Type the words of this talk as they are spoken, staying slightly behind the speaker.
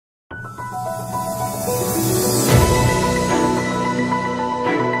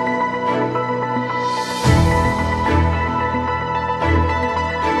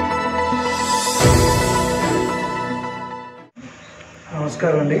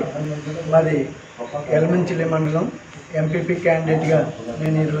నమస్కారం అండి. మాది యలమంచిలి మండలం ఎంపీపీ క్యాండిడేట్గా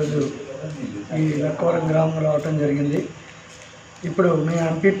నేను ఈరోజు ఈ లక్కవరం గ్రామం రావటం జరిగింది. ఇప్పుడు మేము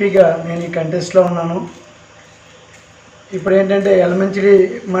ఎంపీపీగా నేను ఈ కంటెస్ట్లో ఉన్నాను. ఇప్పుడు ఏంటంటే యలమంచిలి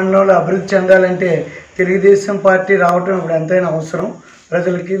మండలంలో అభివృద్ధి చెందాలంటే తెలుగుదేశం పార్టీ రావటం ఇప్పుడు ఎంతైనా అవసరం.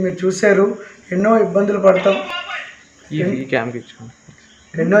 ప్రజలకి మీరు చూశారు, ఎన్నో ఇబ్బందులు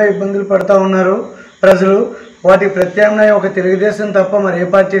పడుతూ ఉన్నారు ప్రజలు. వాటికి ప్రత్యామ్నాయం ఒక తెలుగుదేశం తప్ప మరి ఏ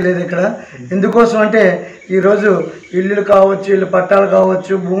పార్టీ లేదు ఇక్కడ. ఎందుకోసం అంటే ఈరోజు ఇల్లులు కావచ్చు, ఇల్లు పట్టాలు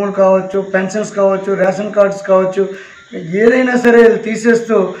కావచ్చు, భూములు కావచ్చు, పెన్షన్స్ కావచ్చు, రేషన్ కార్డ్స్ కావచ్చు, ఏదైనా సరే వీళ్ళు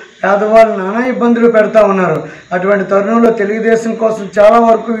తీసేస్తూ పేదవాళ్ళు నానా ఇబ్బందులు పెడతా ఉన్నారు. అటువంటి తరుణంలో తెలుగుదేశం కోసం చాలా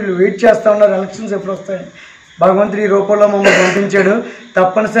వరకు వీళ్ళు వెయిట్ చేస్తూ ఉన్నారు. ఎలక్షన్స్ ఎప్పుడు వస్తాయి, భగవంతుడి రూపంలో మమ్మల్ని పంపించాడు.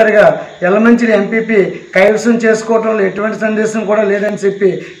 తప్పనిసరిగా యలమంచిలి ఎంపీపీ కైవసం చేసుకోవడంలో ఎటువంటి సందేశం కూడా లేదని చెప్పి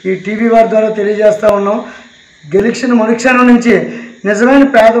ఈ టీవీ వారి ద్వారా తెలియజేస్తూ ఉన్నాం. గెలిచిన మరుక్షణం నుంచి నిజమైన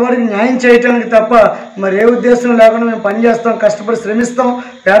పేదవాడికి న్యాయం చేయడానికి తప్ప మరి ఏ ఉద్దేశం లేకుండా మేము పనిచేస్తాం, కష్టపడి శ్రమిస్తాం,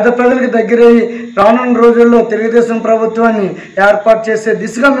 పేద ప్రజలకు దగ్గరయ్యి రానున్న రోజుల్లో తెలుగుదేశం ప్రభుత్వాన్ని ఏర్పాటు చేసే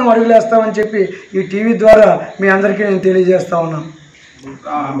దిశగా మేము అడుగులేస్తామని చెప్పి ఈ టీవీ ద్వారా మీ అందరికీ నేను తెలియజేస్తా ఉన్నాను.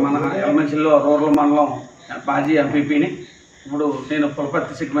 మన యలమంచిలిలో రూరల్ మండలం మాజీ ఎంపీపీని. ఇప్పుడు నేను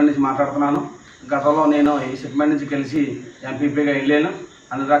పులపర్తి సెగ్మెంట్ నుంచి మాట్లాడుతున్నాను. గతంలో నేను ఈ సెగ్మెంట్ నుంచి కలిసి ఎంపీపీగా వెళ్ళాను.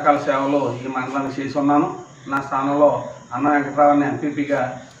 అన్ని రకాల సేవలు ఈ మండలానికి చేసి ఉన్నాను. నా స్థానంలో అన్నం వెంకటరామన్న ఎంపీపీగా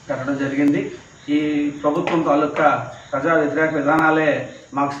పెట్టడం జరిగింది. ఈ ప్రభుత్వం తాలూకా ప్రజా వ్యతిరేక విధానాలే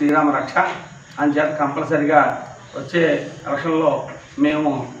మాకు శ్రీరామ రక్ష అని చేత కంపల్సరిగా వచ్చే ఎలక్షన్లో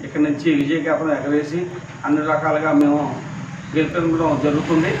మేము ఇక్కడి నుంచి విజయకేతనం ఎగరేసి అన్ని రకాలుగా మేము గెలిపించడం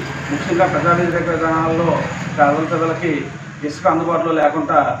జరుగుతుంది. ముఖ్యంగా ప్రజా వ్యతిరేక విధానాల్లో ప్రజలకి ఇసుక అందుబాటులో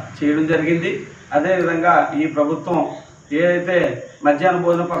లేకుండా చేయడం జరిగింది. అదేవిధంగా ఈ ప్రభుత్వం ఏదైతే మధ్యాహ్న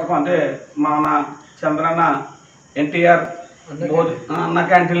భోజన పథకం అంటే మన చంద్రన్న ఎన్టీఆర్ అన్న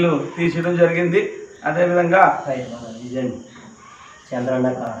క్యాంటీన్లు తీసేయడం జరిగింది. అదేవిధంగా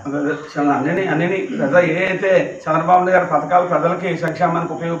అన్ని ఏదైతే చంద్రబాబు నాయుడు గారి పథకాలు ప్రజలకి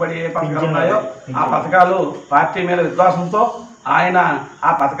సంక్షేమానికి ఉపయోగపడే ఏ పథకాలు ఉన్నాయో ఆ పథకాలు పార్టీ మీద విశ్వాసంతో ఆయన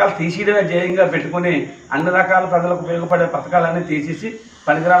ఆ పథకాలు తీసేయడమే ధ్యేయంగా పెట్టుకుని అన్ని రకాల ప్రజలకు ఉపయోగపడే పథకాలన్నీ తీసేసి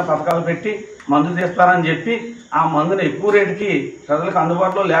పనికిరాని పథకాలు పెట్టి మందు తీస్తారని చెప్పి ఆ మందుని ఎక్కువ రేటుకి ప్రజలకు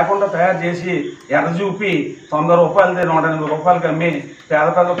అందుబాటులో లేకుండా తయారు చేసి ఎర్రచూపి 90 రూపాయలు 180 రూపాయలకి అమ్మి పేద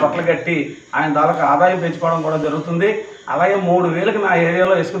ప్రజలు పొట్టలు కట్టి ఆయన దానికి ఆదాయం పెంచుకోవడం కూడా జరుగుతుంది. అలాగే 3000కి నా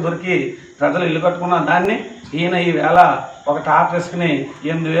ఏరియాలో ఇసుక దొరికి ప్రజలు ఇల్లు కట్టుకున్న దాన్ని ఈయన ఈవేళ ఒక టాప్ ఇసుకని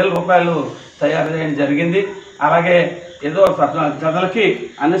 8000 రూపాయలు తయారు చేయడం జరిగింది. అలాగే ఏదో ప్రజలకి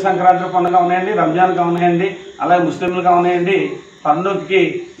అన్ని సంక్రాంతి పండుగ ఉన్నాయండి, రంజాన్గా ఉన్నాయండి, అలాగే ముస్లింలుగా ఉన్నాయండి, పన్నుకి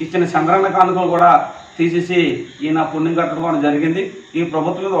ఇచ్చిన చంద్రన్న కానుకలు కూడా తీసేసి ఈయన పుణ్యం కట్టుకోవడం జరిగింది. ఈ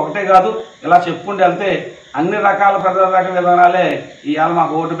ప్రభుత్వం మీద ఒకటే కాదు, ఇలా చెప్పుకుంటూ వెళ్తే అన్ని రకాల ప్రజారేఖ విధానాలే ఇవాళ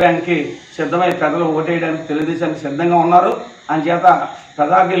మాకు ఓటు బ్యాంక్కి సిద్ధమై ప్రజలు ఓటేయడానికి తెలుగుదేశానికి సిద్ధంగా ఉన్నారు. అందుచేత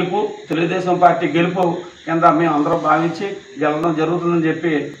ప్రజా గెలుపు తెలుగుదేశం పార్టీ గెలుపు కింద మేము అందరూ భావించి గెలవడం జరుగుతుందని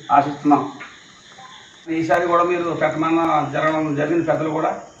చెప్పి ఆశిస్తున్నాం. ఈసారి కూడా మీరు పెట్టమన్న జరిగిన పెద్దలు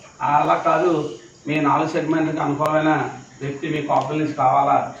కూడా అలా కాదు, మీ 4 సెగ్మెంట్కి అనుకూలమైన వ్యక్తి మీ కాపుల నుంచి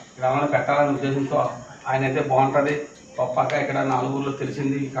కావాలా, ఇక్కడ ఏమైనా పెట్టాలనే ఉద్దేశంతో ఆయన అయితే బాగుంటుంది. పక్క ఇక్కడ 4 ఊర్లో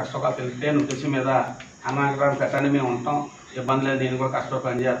తెలిసింది కష్టంగా తెలిస్తే ఉద్దేశం మీద అన్న పెట్టండి, మేము ఉంటాం, ఇబ్బంది లేదు, నేను కూడా కష్టపడి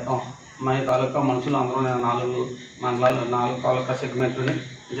పనిచేస్తాం. మా తాలూకా మనుషులు అందరూ 4 మండలాలు 4 తాలూకా సెగ్మెంట్ని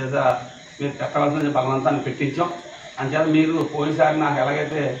చేత మీరు పెట్టవలసిన బలవంతాన్ని పెట్టించాం. అంచేత మీరు పోయినసారి నాకు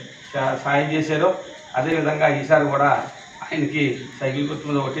ఎలాగైతే సాయం చేశారో అదేవిధంగా ఈసారి కూడా ఆయనకి సైకిల్ గుర్తు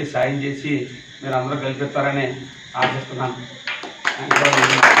మీద ఒకటి సాయం చేసి మీరు అందరూ గెలిపిస్తారని ఆశిస్తున్నాను.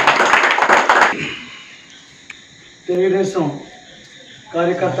 తెలుగుదేశం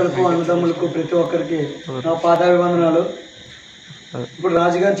కార్యకర్తలకు, అన్నదమ్ములకు, ప్రతి ఒక్కరికి నా పాదాభివందనాలు. ఇప్పుడు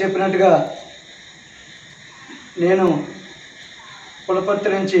రాజుగారు చెప్పినట్టుగా నేను పులపర్తి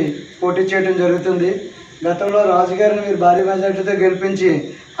నుంచి పోటీ చేయడం జరుగుతుంది. గతంలో రాజుగారిని మీరు భారీ మెజార్టీతో గెలిపించి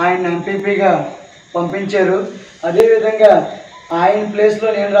ఆయన ఎంపీపీగా పంపించారు. అదేవిధంగా ఆయన ప్లేస్లో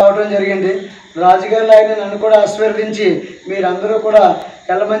నేను రావడం జరిగింది. రాజుగారు ఆయన నన్ను కూడా ఆశీర్వదించి మీరందరూ కూడా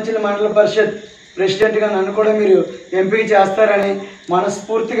యలమంచిలి మండల పరిషత్ ప్రెసిడెంట్గా నన్ను కూడా మీరు ఎంపిక చేస్తారని,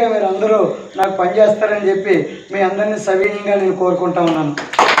 మనస్ఫూర్తిగా మీరు అందరూ నాకు పనిచేస్తారని చెప్పి మీ అందరినీ సవినీయంగా నేను కోరుకుంటా ఉన్నాను.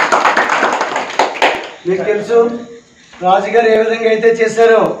 మీకు తెలుసు రాజుగారు ఏ విధంగా అయితే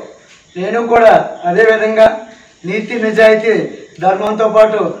చేశారో నేను కూడా అదేవిధంగా నీతి నిజాయితీ ధర్మంతో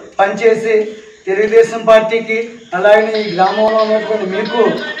పాటు పనిచేసి తెలుగుదేశం పార్టీకి అలాగే ఈ గ్రామంలో ఉన్నటువంటి మీకు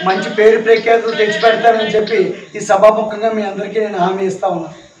మంచి పేరు ప్రఖ్యాతులు తెచ్చిపెడతానని చెప్పి ఈ సభాముఖంగా మీ అందరికీ నేను హామీ ఇస్తా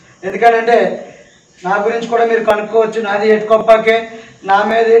ఉన్నాను. ఎందుకంటే నా గురించి కూడా మీరు కనుక్కోవచ్చు, నాది ఎటుకొప్పాకే. నా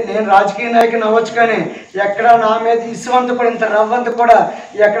మీద నేను రాజకీయ నాయకుని అవ్వచ్చు, కానీ ఎక్కడ నా మీద ఇసువంత కూడా ఇంత రవ్వంత కూడా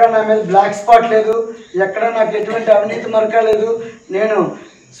ఎక్కడ నా మీద బ్లాక్ స్పాట్ లేదు, ఎక్కడ నాకు ఎటువంటి అవినీతి మరక లేదు. నేను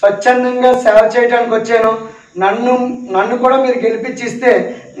స్వచ్ఛందంగా సేవ చేయడానికి వచ్చాను. నన్ను కూడా మీరు గెలిపించిస్తే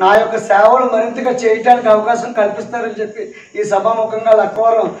నా యొక్క సేవలు మరింతగా చేయడానికి అవకాశం కల్పిస్తారని చెప్పి ఈ సభాముఖంగా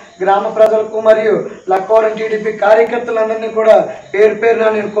లక్కవరం గ్రామ ప్రజలకు మరియు లక్కవరం టీడీపీ కార్యకర్తలందరినీ కూడా పేరు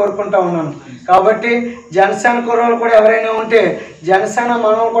పేరున నేను కోరుకుంటా ఉన్నాను. కాబట్టి జనసేన కుర్రోళ్ళు కూడా ఎవరైనా ఉంటే, జనసేన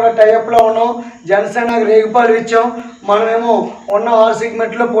మనం కూడా టైఅప్లో ఉన్నాం, జనసేనకు రేగుపాలు ఇచ్చాం, మనమేమో ఉన్న 6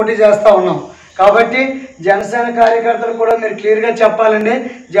 సెగ్మెంట్లో పోటీ చేస్తూ ఉన్నాం. కాబట్టి జనసేన కార్యకర్తలు కూడా మీరు క్లియర్గా చెప్పాలండి.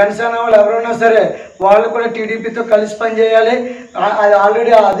 జనసేన వాళ్ళు ఎవరైనా సరే వాళ్ళు కూడా టీడీపీతో కలిసి పనిచేయాలి. అది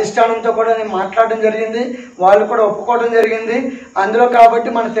ఆల్రెడీ ఆ అధిష్టానంతో కూడా నేను మాట్లాడడం జరిగింది, వాళ్ళు కూడా ఒప్పుకోవడం జరిగింది అందులో. కాబట్టి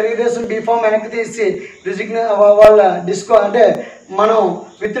మన తెలుగుదేశం బీఫామ్ వెనక్కి తీసి వాళ్ళ అంటే మనం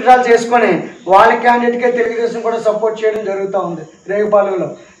విత్డ్రాల్ చేసుకొని వాళ్ళ క్యాండిడేట్కే తెలుగుదేశం కూడా సపోర్ట్ చేయడం జరుగుతూ ఉంది రేగుపాలెంలో.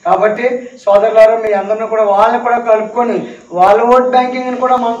 కాబట్టి సోదరులారా, మీ అందరిని కూడా వాళ్ళని కూడా కలుపుకొని వాళ్ళ ఓట్ బ్యాంకింగ్ని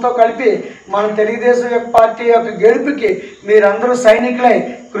కూడా మనతో కలిపి మన తెలుగుదేశం యొక్క పార్టీ యొక్క గెలుపుకి మీరందరూ సైనికులై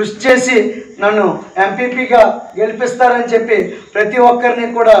కృషి చేసి నన్ను ఎంపీపీగా గెలిపిస్తారని చెప్పి ప్రతి ఒక్కరిని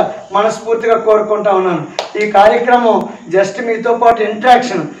కూడా మనస్ఫూర్తిగా కోరుకుంటా ఉన్నాను. ఈ కార్యక్రమం జస్ట్ మీతో పాటు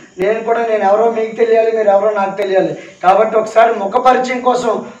ఇంట్రాక్షన్. నేను ఎవరో మీకు తెలియాలి, మీరు ఎవరో నాకు తెలియాలి. కాబట్టి ఒకసారి ముఖ పరిచయం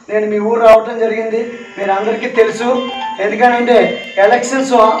కోసం నేను మీ ఊరు రావటం జరిగింది. మీరు అందరికీ తెలుసు, ఎందుకనంటే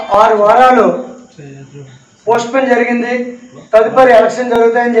ఎలక్షన్స్ 6 వారాలు పోస్ట్పోన్ జరిగింది. తదుపరి ఎలక్షన్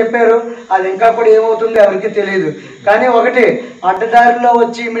జరుగుతాయని చెప్పారు. అది ఇంకా కూడా ఏమవుతుందో ఎవరికి తెలియదు. కానీ ఒకటి, అడ్డదారిలో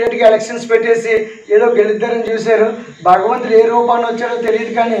వచ్చి ఇమీడియట్గా ఎలక్షన్స్ పెట్టేసి ఏదో గెలుద్దారని చూశారు. భగవంతుడు ఏ రూపాన్ని వచ్చాడో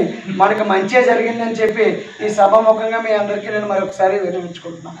తెలియదు, కానీ మనకు మంచిగా జరిగిందని చెప్పి ఈ సభాముఖంగా మీ అందరికీ నేను మరొకసారి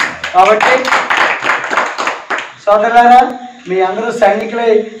వినిపించుకుంటున్నాను. కాబట్టి సోదరులారా, మీ అందరూ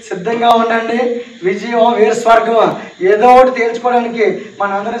సైనికులై సిద్ధంగా ఉండండి. విజయం వీర స్వర్గం ఏదో ఒకటి తేల్చుకోవడానికి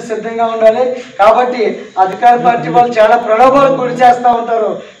మనందరం సిద్ధంగా ఉండాలి. కాబట్టి అధికార పార్టీ వాళ్ళు చాలా ప్రలోభాలకు గురి చేస్తూ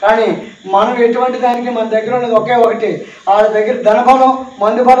ఉంటారు, కానీ మనం ఎటువంటి దానికి మన దగ్గర ఉన్నది ఒకే ఒకటి. వాళ్ళ దగ్గర ధనబలం,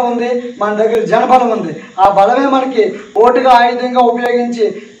 మందు బలం ఉంది, మన దగ్గర జనబలం ఉంది. ఆ బలమే మనకి ఓటుగా ఆయుధంగా ఉపయోగించి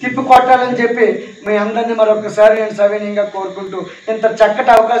తిప్పి కొట్టాలని చెప్పి మీ అందరినీ మరొకసారి నేను సవినయంగా కోరుకుంటూ, ఇంత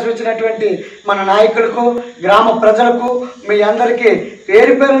చక్కటి అవకాశం ఇచ్చినటువంటి మన నాయకులకు, గ్రామ ప్రజలకు, మీ అందరికీ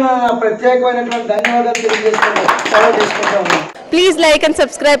పేరు పేరున ప్రత్యేకమైనటువంటి ధన్యవాదాలు తెలియజేసుకుంటూ సెలవు తీసుకుంటూ ఉన్నాను. Please like and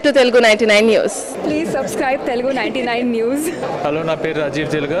subscribe to Telugu 99 News. Please subscribe Telugu 99 News. Hello, నా పేరు రాజీవ్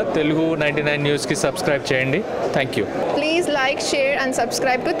తెలుగా. తెలుగు 99 న్యూస్కి సబ్స్క్రైబ్ చేయండి. Thank you. Please like, share and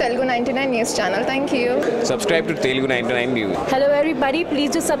subscribe to Telugu 99 News channel. Thank you. Subscribe to Telugu 99 News. Hello everybody,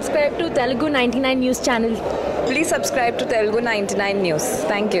 please do subscribe to Telugu 99 News channel. Please subscribe to Telugu 99 News.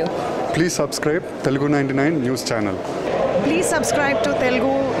 Thank you. Please subscribe Telugu 99 News channel. Please subscribe to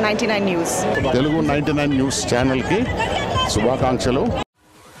Telugu 99 News. Telugu 99 news ఛానల్కి శుభాకాంక్షలు.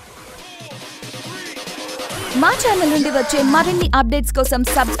 మా channel నుండి వచ్చే మరిన్ని updates కోసం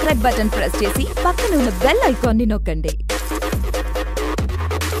subscribe button press చేసి పక్కన ఉన్న బెల్ ఐకాన్ని నొక్కండి.